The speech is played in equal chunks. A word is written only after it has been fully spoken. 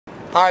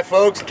Hi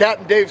folks,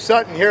 Captain Dave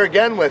Sutton here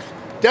again with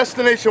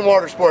Destination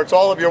Watersports,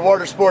 all of your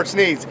water sports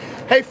needs.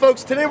 Hey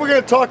folks, today we're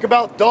going to talk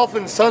about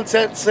dolphin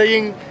sunset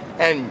seeing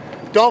and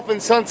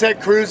dolphin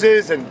sunset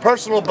cruises and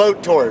personal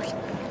boat tours.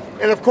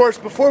 And of course,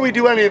 before we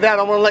do any of that,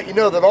 I want to let you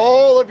know that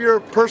all of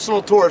your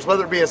personal tours,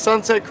 whether it be a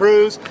sunset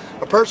cruise,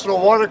 a personal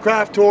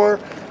watercraft tour,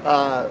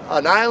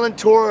 an island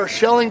tour, a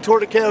shelling tour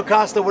to Cayo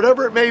Costa,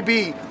 whatever it may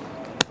be,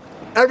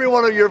 every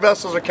one of your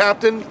vessels are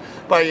captained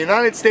by a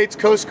United States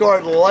Coast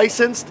Guard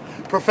licensed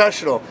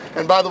professional.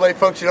 And by the way,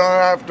 folks, you don't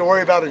have to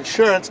worry about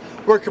insurance.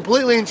 We're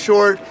completely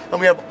insured, and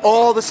we have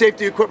all the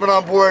safety equipment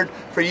on board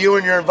for you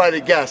and your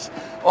invited guests.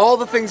 All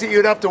the things that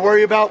you'd have to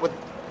worry about with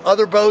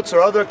other boats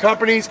or other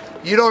companies,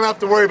 you don't have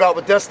to worry about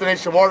with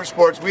Destination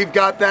Watersports. We've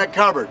got that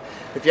covered.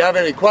 If you have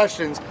any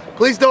questions,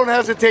 please don't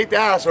hesitate to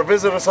ask or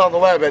visit us on the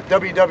web at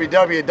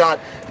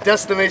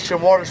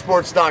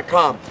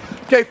www.destinationwatersports.com.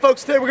 Okay,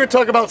 folks, today we're going to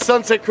talk about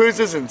sunset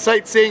cruises and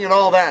sightseeing and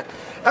all that.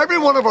 Every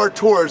one of our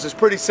tours is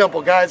pretty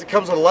simple, guys. It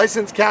comes with a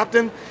licensed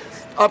captain,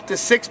 up to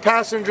 6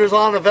 passengers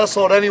on a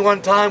vessel at any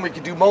one time. We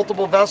can do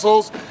multiple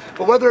vessels,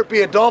 but whether it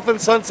be a dolphin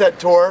sunset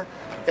tour,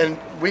 and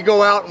we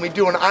go out and we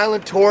do an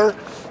island tour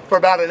for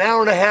about an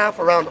hour and a half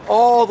around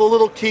all the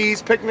little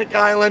keys, Picnic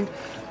Island,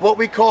 what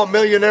we call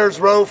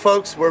Millionaire's Row,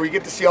 folks, where we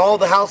get to see all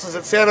the houses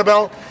at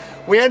Sanibel.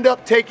 We end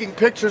up taking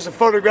pictures and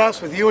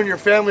photographs with you and your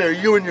family or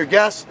you and your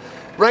guests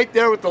right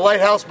there with the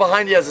lighthouse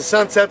behind you as the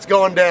sunset's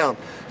going down.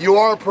 You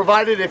are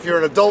provided, if you're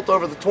an adult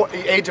over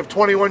the age of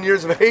 21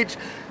 years of age,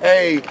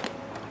 a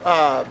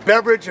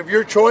beverage of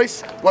your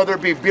choice, whether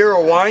it be beer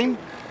or wine.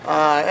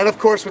 And of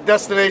course, with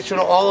Destination,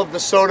 all of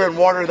the soda and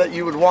water that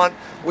you would want,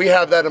 we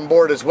have that on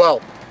board as well.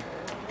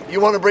 If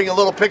you want to bring a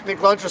little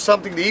picnic lunch or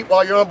something to eat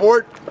while you're on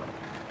board,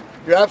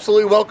 you're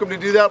absolutely welcome to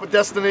do that with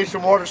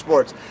Destination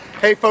Watersports.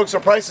 Hey folks,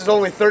 our price is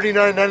only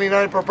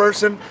 $39.99 per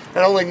person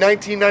and only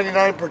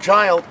 $19.99 per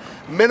child.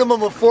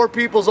 Minimum of 4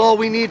 people is all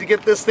we need to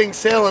get this thing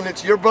sailing.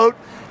 It's your boat,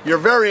 your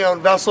very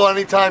own vessel,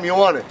 anytime you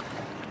want it.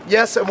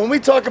 Yes, and when we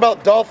talk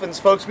about dolphins,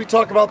 folks, we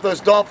talk about those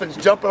dolphins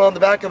jumping on the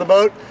back of the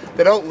boat.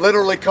 They don't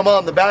literally come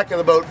on the back of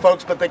the boat,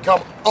 folks, but they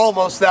come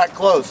almost that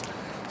close.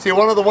 See,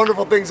 one of the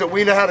wonderful things that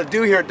we know how to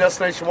do here at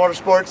Destination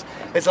Watersports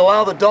is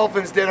allow the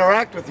dolphins to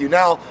interact with you.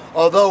 Now,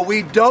 although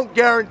we don't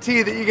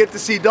guarantee that you get to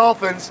see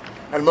dolphins,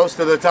 and most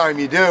of the time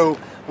you do,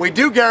 we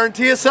do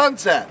guarantee a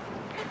sunset.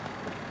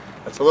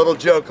 That's a little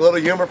joke, a little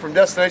humor from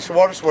Destination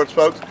Watersports,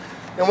 folks.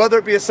 And whether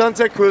it be a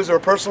sunset cruise or a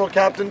personal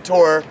captain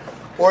tour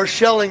or a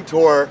shelling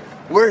tour,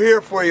 we're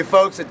here for you,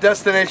 folks, at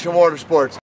Destination Watersports.